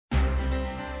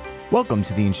Welcome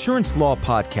to the Insurance Law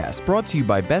Podcast, brought to you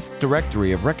by Best's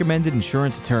Directory of Recommended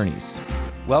Insurance Attorneys.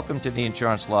 Welcome to the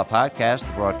Insurance Law Podcast,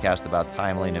 the broadcast about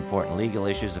timely and important legal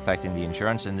issues affecting the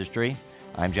insurance industry.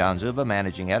 I'm John Zuba,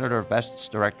 Managing Editor of Best's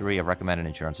Directory of Recommended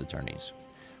Insurance Attorneys.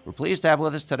 We're pleased to have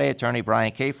with us today Attorney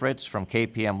Brian Kafritz from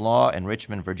KPM Law in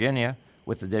Richmond, Virginia,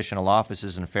 with additional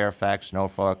offices in Fairfax,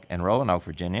 Norfolk, and Roanoke,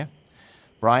 Virginia.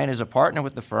 Brian is a partner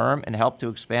with the firm and helped to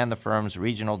expand the firm's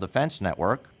regional defense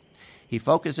network. He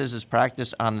focuses his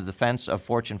practice on the defense of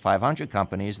Fortune 500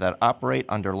 companies that operate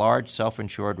under large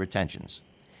self-insured retentions.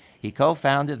 He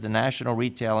co-founded the National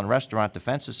Retail and Restaurant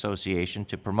Defense Association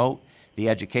to promote the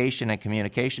education and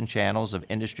communication channels of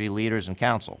industry leaders and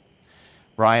counsel.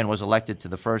 Brian was elected to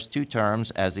the first two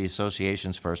terms as the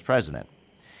association's first president.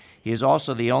 He is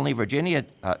also the only Virginia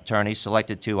attorney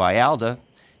selected to IALDA,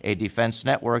 a defense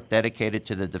network dedicated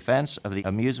to the defense of the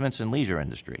amusements and leisure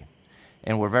industry.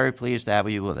 And we're very pleased to have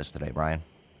you with us today, Brian.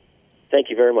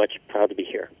 Thank you very much. Proud to be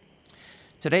here.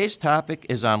 Today's topic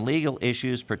is on legal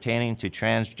issues pertaining to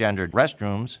transgendered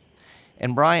restrooms.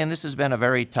 And Brian, this has been a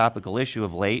very topical issue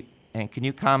of late. And can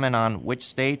you comment on which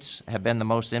states have been the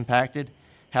most impacted?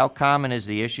 How common is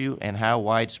the issue, and how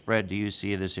widespread do you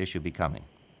see this issue becoming?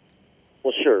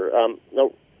 Well, sure.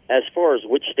 As far as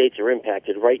which states are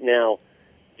impacted, right now,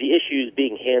 the issue is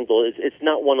being handled, it's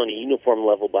not one on a uniform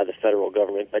level by the federal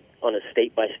government, but on a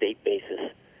state-by-state basis,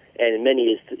 and in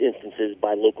many instances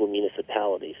by local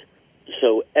municipalities.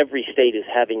 So every state is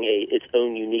having its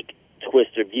own unique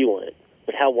twist or view on it.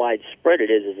 But how widespread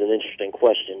it is an interesting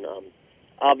question.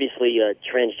 Obviously,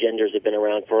 transgenders have been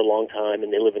around for a long time,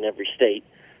 and they live in every state,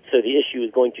 so the issue is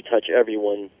going to touch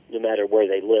everyone no matter where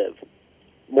they live.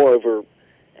 Moreover,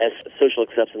 as social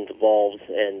acceptance evolves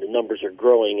and the numbers are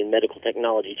growing and medical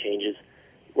technology changes,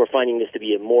 we're finding this to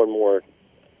be a more and more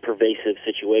pervasive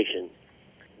situation.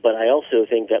 But I also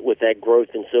think that with that growth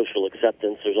in social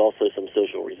acceptance, there's also some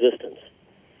social resistance.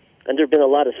 And there have been a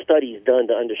lot of studies done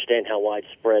to understand how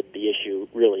widespread the issue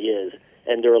really is,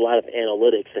 and there are a lot of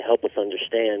analytics to help us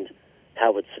understand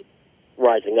how it's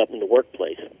rising up in the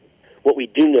workplace. What we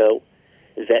do know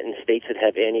is that in states that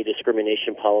have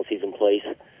anti-discrimination policies in place,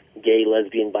 gay,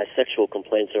 lesbian, bisexual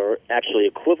complaints are actually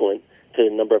equivalent to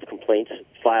the number of complaints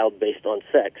filed based on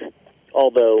sex,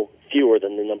 although fewer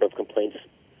than the number of complaints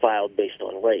filed based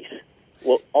on race.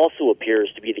 What also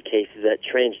appears to be the case is that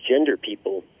transgender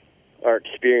people are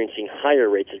experiencing higher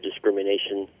rates of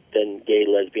discrimination than gay,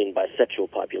 lesbian, bisexual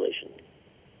population.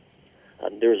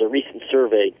 There was a recent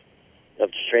survey of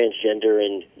transgender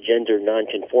and gender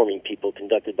nonconforming people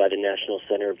conducted by the National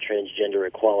Center of Transgender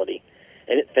Equality,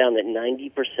 and it found that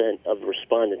 90% of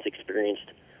respondents experienced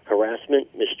harassment,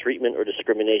 mistreatment, or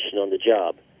discrimination on the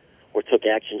job, or took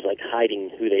actions like hiding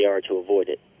who they are to avoid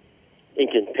it. In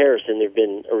comparison, there have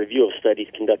been a review of studies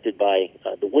conducted by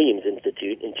the Williams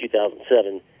Institute in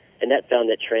 2007, and that found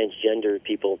that transgender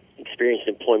people experienced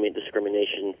employment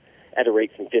discrimination at a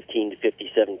rate from 15 to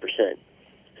 57%.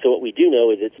 So what we do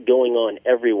know is it's going on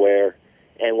everywhere,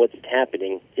 and what's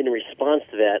happening, in response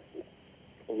to that,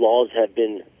 laws have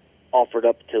been offered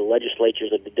up to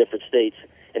legislatures of the different states,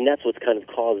 and that's what's kind of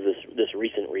caused this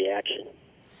recent reaction.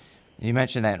 You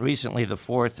mentioned that recently the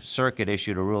Fourth Circuit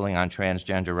issued a ruling on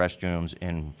transgender restrooms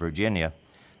in Virginia.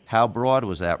 How broad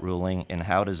was that ruling, and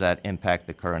how does that impact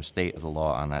the current state of the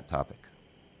law on that topic?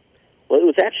 Well, it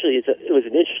was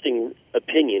an interesting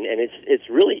opinion, and it's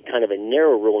really kind of a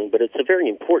narrow ruling, but it's a very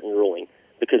important ruling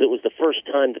because it was the first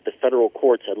time that the federal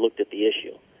courts had looked at the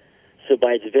issue. So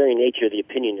by its very nature, the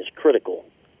opinion is critical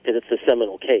because it's a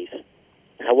seminal case.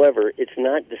 However, it's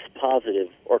not dispositive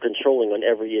or controlling on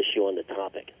every issue on the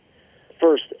topic.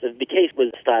 First, the case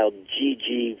was styled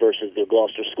GG versus the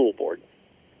Gloucester School Board,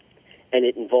 and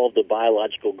it involved a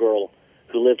biological girl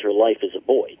who lived her life as a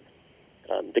boy.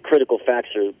 The critical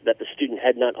facts are that the student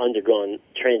had not undergone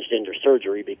transgender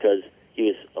surgery because he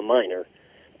was a minor,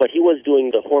 but he was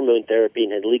doing the hormone therapy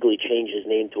and had legally changed his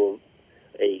name to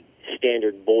a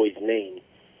standard boy's name,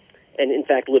 and in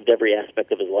fact lived every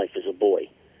aspect of his life as a boy.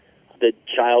 The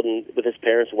child with his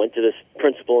parents went to this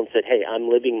principal and said, hey, I'm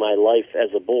living my life as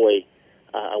a boy.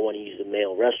 I want to use the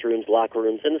male restrooms, locker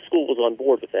rooms, and the school was on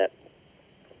board with that.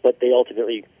 But they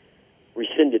ultimately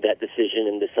rescinded that decision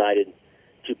and decided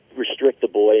to restrict the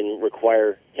boy and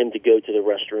require him to go to the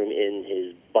restroom in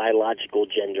his biological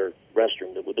gender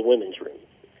restroom, the women's room.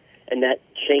 And that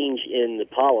change in the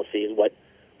policy is what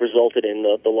resulted in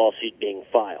the lawsuit being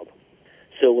filed.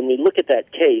 So when we look at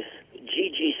that case,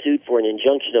 GG sued for an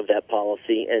injunction of that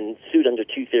policy and sued under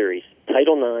two theories,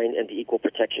 Title IX and the Equal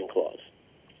Protection Clause.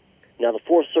 Now, the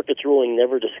Fourth Circuit's ruling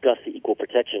never discussed the Equal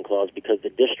Protection Clause because the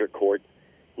district court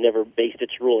never based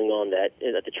its ruling on that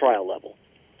at the trial level.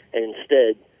 and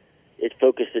instead it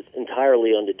focuses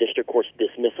entirely on the district court's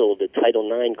dismissal of the Title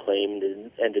IX claim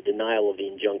and the denial of the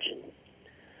injunction.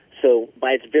 So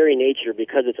by its very nature,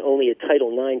 because it's only a Title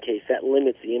IX case, that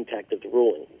limits the impact of the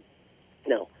ruling.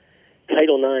 Now,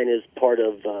 Title IX is part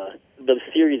of the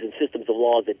series and systems of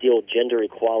laws that deal with gender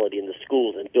equality in the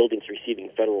schools and buildings receiving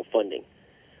federal funding.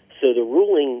 So the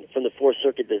ruling from the Fourth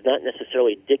Circuit does not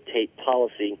necessarily dictate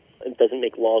policy and doesn't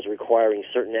make laws requiring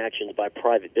certain actions by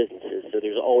private businesses, so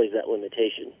there's always that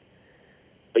limitation.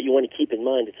 But you want to keep in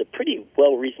mind it's a pretty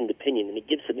well-reasoned opinion, and it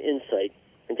gives some insight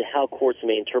into how courts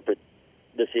may interpret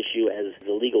this issue as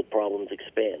the legal problems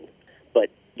expand. But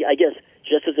I guess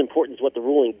just as important as what the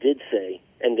ruling did say,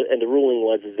 and the ruling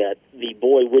was is that the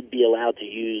boy would be allowed to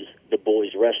use the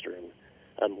boys' restroom,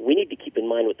 we need to keep in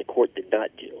mind what the court did not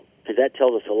do, because that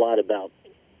tells us a lot about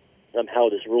how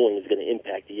this ruling is going to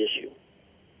impact the issue.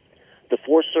 The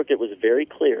Fourth Circuit was very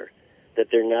clear that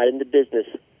they're not in the business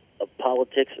of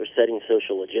politics or setting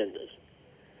social agendas.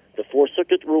 The Fourth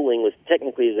Circuit ruling was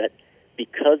technically that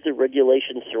because the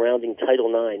regulations surrounding Title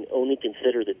IX only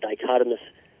consider the dichotomous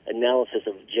analysis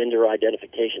of gender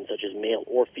identification, such as male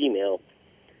or female,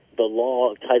 the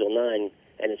law of Title IX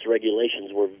and its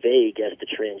regulations were vague as to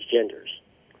transgenders.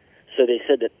 So they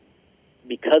said that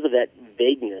because of that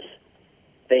vagueness,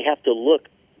 they have to look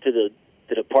to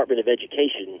the Department of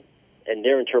Education and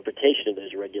their interpretation of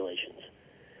those regulations.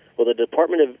 Well, the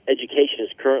Department of Education is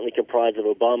currently comprised of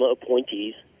Obama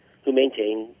appointees who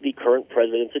maintain the current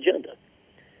president's agenda.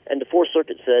 And the Fourth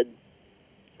Circuit said,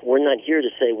 we're not here to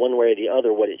say one way or the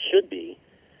other what it should be,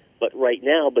 but right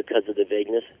now, because of the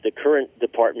vagueness, the current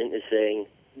department is saying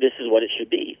this is what it should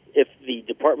be. If the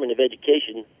Department of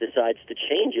Education decides to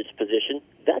change its position,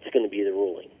 that's going to be the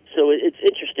ruling. So it's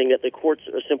interesting that the courts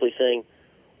are simply saying,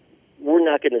 we're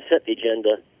not going to set the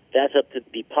agenda. That's up to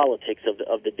the politics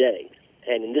of the day.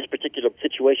 And in this particular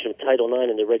situation of Title IX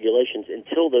and the regulations,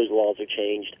 until those laws are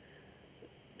changed,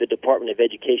 the Department of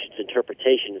Education's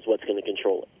interpretation is what's going to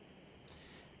control it.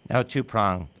 Now, a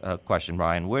two-pronged question,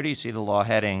 Brian. Where do you see the law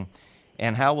heading,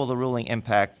 and how will the ruling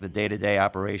impact the day-to-day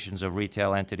operations of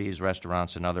retail entities,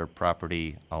 restaurants, and other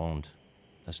property-owned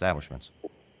establishments?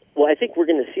 Well, I think we're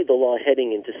going to see the law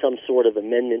heading into some sort of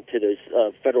amendment to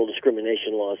those federal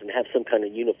discrimination laws and have some kind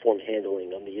of uniform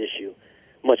handling on the issue,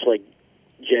 much like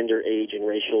gender, age, and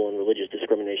racial and religious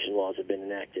discrimination laws have been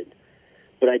enacted.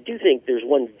 But I do think there's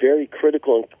one very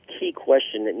critical and key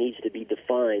question that needs to be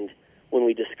defined when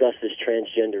we discuss this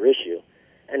transgender issue.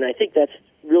 And I think that's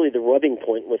really the rubbing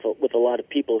point with a lot of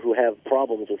people who have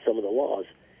problems with some of the laws.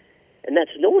 And that's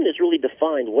no one has really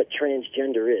defined what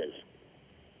transgender is.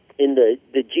 In the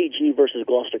GG versus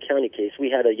Gloucester County case, we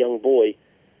had a young boy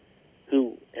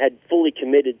who had fully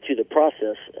committed to the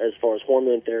process as far as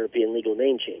hormone therapy and legal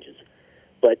name changes.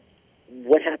 But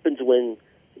what happens when,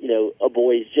 a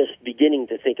boy is just beginning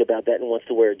to think about that and wants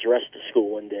to wear a dress to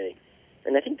school one day?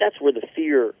 And I think that's where the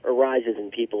fear arises in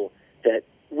people, that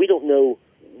we don't know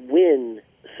when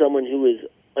someone who is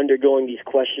undergoing these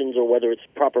questions, or whether it's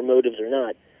proper motives or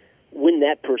not, when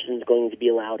that person is going to be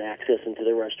allowed access into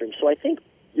the restroom. So I think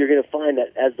you're going to find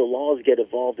that as the laws get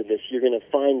evolved in this, you're going to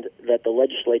find that the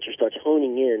legislature starts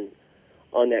honing in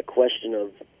on that question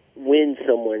of when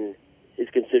someone is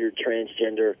considered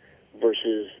transgender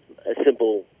versus a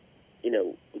simple,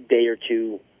 day or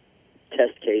two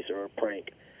test case or a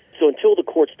prank. So until the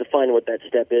courts define what that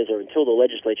step is, or until the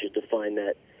legislatures define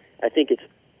that, I think it's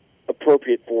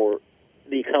appropriate for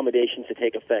the accommodations to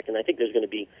take effect. And I think there's going to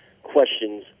be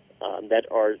questions that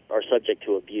are subject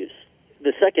to abuse.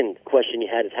 The second question you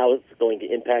had is how it's going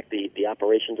to impact the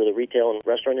operations of the retail and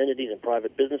restaurant entities and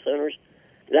private business owners.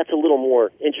 That's a little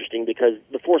more interesting because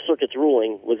the Fourth Circuit's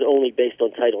ruling was only based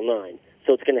on Title IX,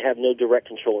 so it's going to have no direct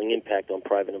controlling impact on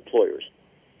private employers.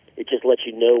 It just lets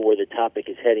you know where the topic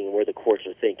is heading and where the courts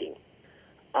are thinking.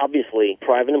 Obviously,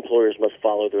 private employers must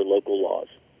follow their local laws.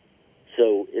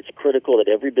 So it's critical that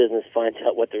every business finds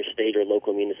out what their state or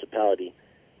local municipality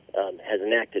has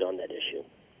enacted on that issue.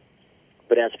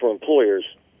 But as for employers,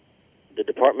 the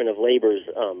Department of Labor's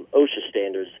OSHA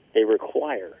standards, they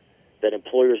require that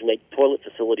employers make toilet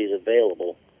facilities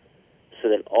available so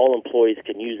that all employees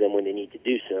can use them when they need to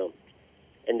do so,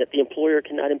 and that the employer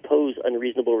cannot impose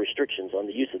unreasonable restrictions on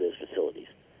the use of those facilities.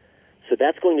 So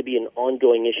that's going to be an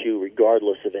ongoing issue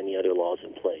regardless of any other laws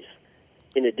in place.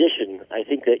 In addition, I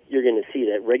think that you're going to see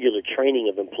that regular training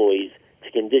of employees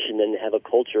to condition them to have a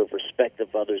culture of respect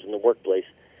of others in the workplace,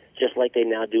 just like they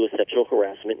now do with sexual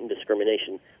harassment and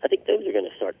discrimination. I think those are going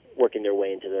to start working their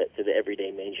way into the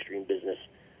everyday mainstream business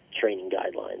training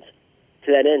guidelines.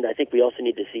 To that end, I think we also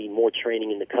need to see more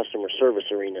training in the customer service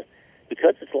arena,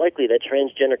 because it's likely that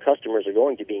transgender customers are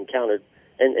going to be encountered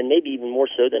and maybe even more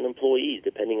so than employees,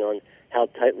 depending on how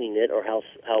tightly knit or how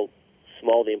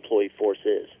small the employee force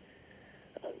is.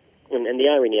 And the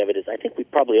irony of it is, I think we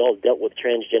probably all dealt with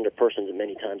transgender persons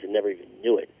many times and never even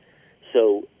knew it.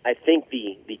 So I think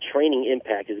the training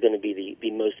impact is going to be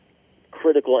the most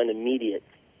critical and immediate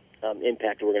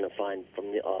impact we're going to find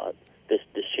from this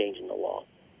change in the law.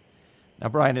 Now,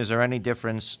 Brian, is there any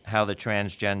difference how the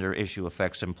transgender issue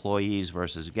affects employees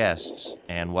versus guests,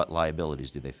 and what liabilities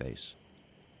do they face?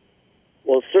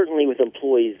 Well, certainly with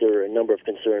employees, there are a number of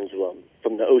concerns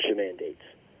from the OSHA mandates.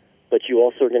 But you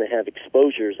also are going to have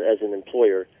exposures as an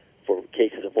employer for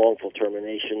cases of wrongful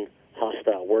termination,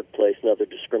 hostile workplace, and other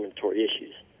discriminatory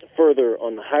issues. Further,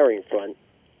 on the hiring front,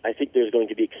 I think there's going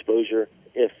to be exposure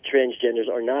if transgenders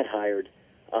are not hired,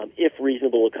 if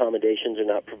reasonable accommodations are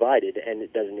not provided, and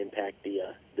it doesn't impact the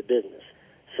business.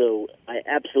 So I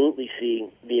absolutely see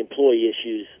the employee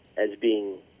issues as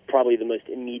being probably the most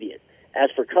immediate.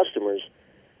 As for customers,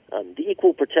 the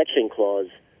Equal Protection Clause,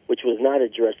 which was not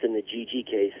addressed in the GG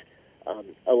case,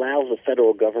 allows the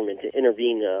federal government to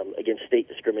intervene against state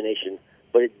discrimination,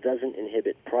 but it doesn't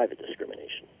inhibit private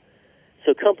discrimination.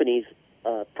 So companies,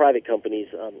 private companies,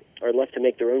 are left to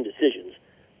make their own decisions,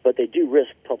 but they do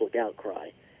risk public outcry.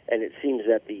 And it seems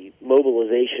that the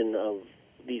mobilization of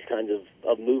these kinds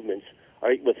of movements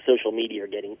with social media are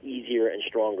getting easier and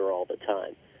stronger all the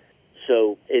time.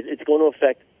 So it's going to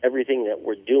affect everything that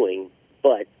we're doing,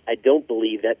 but I don't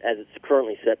believe that as it's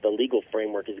currently set, the legal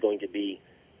framework is going to be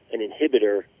an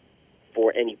inhibitor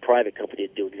for any private company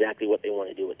to do exactly what they want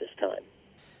to do at this time.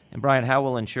 And Brian, how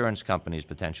will insurance companies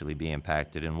potentially be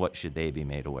impacted, and what should they be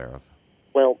made aware of?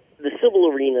 Well, the civil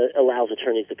arena allows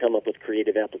attorneys to come up with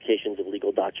creative applications of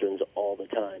legal doctrines all the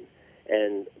time.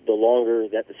 And the longer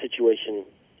that the situation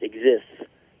exists,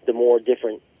 the more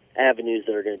different avenues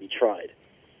that are going to be tried.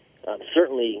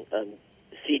 Certainly,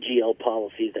 CGL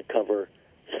policies that cover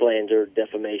slander,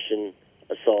 defamation,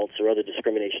 assaults, or other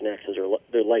discrimination actions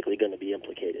they're likely going to be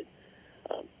implicated.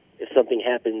 If something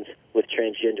happens with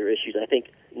transgender issues, I think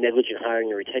negligent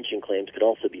hiring or retention claims could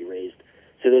also be raised.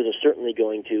 So those are certainly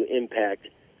going to impact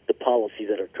the policies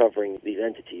that are covering these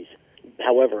entities.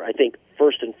 However, I think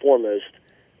first and foremost,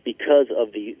 because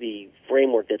of the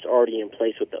framework that's already in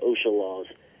place with the OSHA laws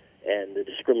and the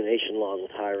discrimination laws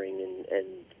with hiring and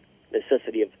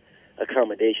necessity of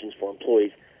accommodations for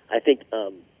employees, I think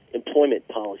employment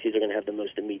policies are going to have the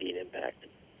most immediate impact.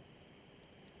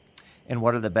 And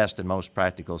what are the best and most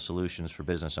practical solutions for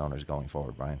business owners going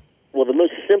forward, Brian? Well, the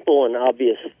most simple and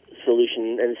obvious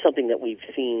solution, and it's something that we've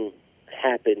seen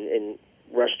happen in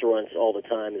restaurants all the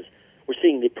time, is we're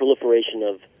seeing the proliferation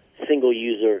of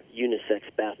single-user unisex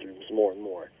bathrooms more and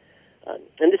more.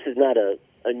 And this is not a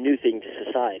new thing to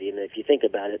society. And if you think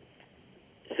about it,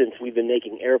 since we've been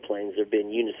making airplanes, there have been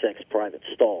unisex private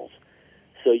stalls.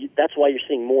 So that's why you're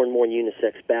seeing more and more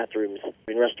unisex bathrooms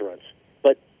in restaurants.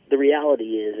 But the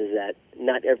reality is that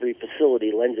not every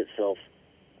facility lends itself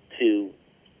to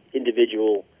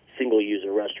individual single-user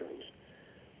restrooms.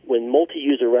 When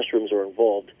multi-user restrooms are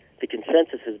involved, the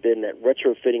consensus has been that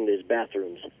retrofitting those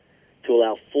bathrooms to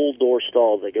allow full door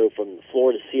stalls that go from the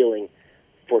floor to ceiling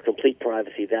for complete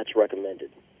privacy, that's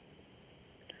recommended.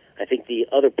 I think the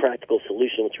other practical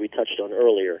solution, which we touched on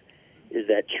earlier, is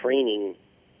that training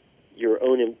your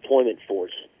own employment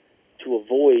force to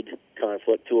avoid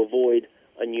conflict, to avoid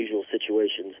unusual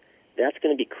situations, that's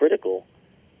going to be critical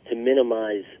to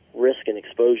minimize risk and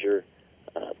exposure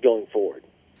going forward.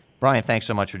 Brian, thanks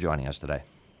so much for joining us today.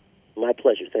 My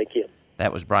pleasure. Thank you.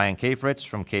 That was Brian Kafritz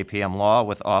from KPM Law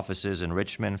with offices in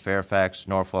Richmond, Fairfax,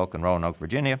 Norfolk, and Roanoke,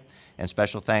 Virginia. And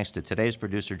special thanks to today's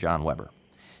producer, John Weber.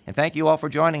 And thank you all for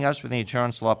joining us for the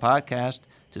Insurance Law Podcast.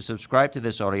 To subscribe to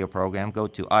this audio program, go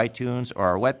to iTunes or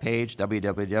our webpage,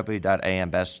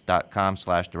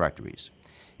 www.ambest.com/directories.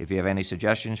 If you have any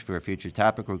suggestions for a future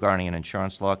topic regarding an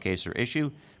insurance law case or issue,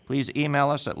 please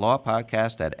email us at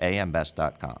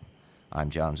lawpodcast@ambest.com. I'm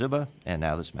John Zuba, and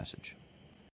now this message.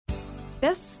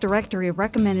 Best's directory of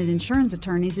recommended insurance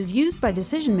attorneys is used by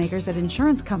decision makers at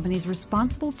insurance companies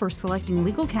responsible for selecting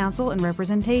legal counsel and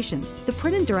representation. The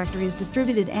printed directory is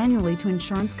distributed annually to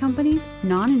insurance companies,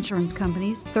 non-insurance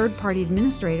companies, third-party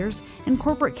administrators, and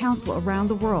corporate counsel around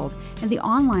the world, and the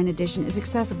online edition is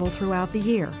accessible throughout the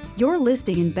year. Your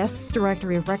listing in Best's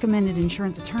directory of recommended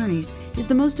insurance attorneys is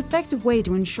the most effective way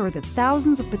to ensure that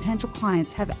thousands of potential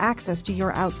clients have access to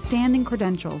your outstanding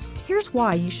credentials. Here's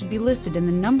why you should be listed in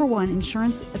the #1 insurance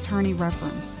Insurance Attorney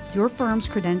Reference. Your firm's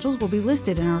credentials will be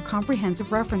listed in our comprehensive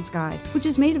reference guide, which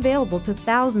is made available to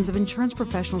thousands of insurance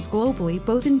professionals globally,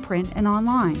 both in print and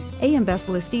online. AM Best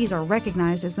listees are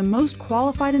recognized as the most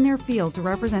qualified in their field to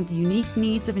represent the unique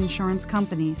needs of insurance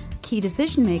companies. Key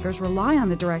decision makers rely on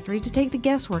the directory to take the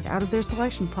guesswork out of their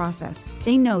selection process.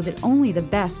 They know that only the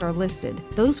best are listed,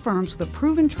 those firms with a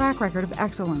proven track record of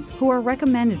excellence who are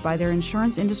recommended by their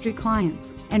insurance industry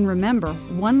clients. And remember,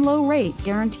 one low rate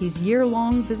guarantees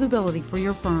year-long visibility for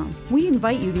your firm. We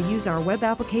invite you to use our web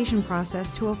application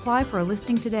process to apply for a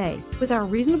listing today. With our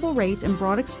reasonable rates and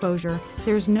broad exposure,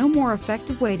 there's no more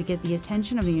effective way to get the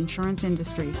attention of the insurance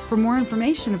industry. For more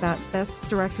information about Best's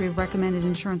Directory of Recommended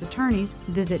Insurance Attorneys,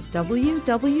 visit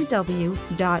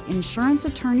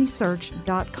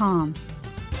www.insuranceattorneysearch.com.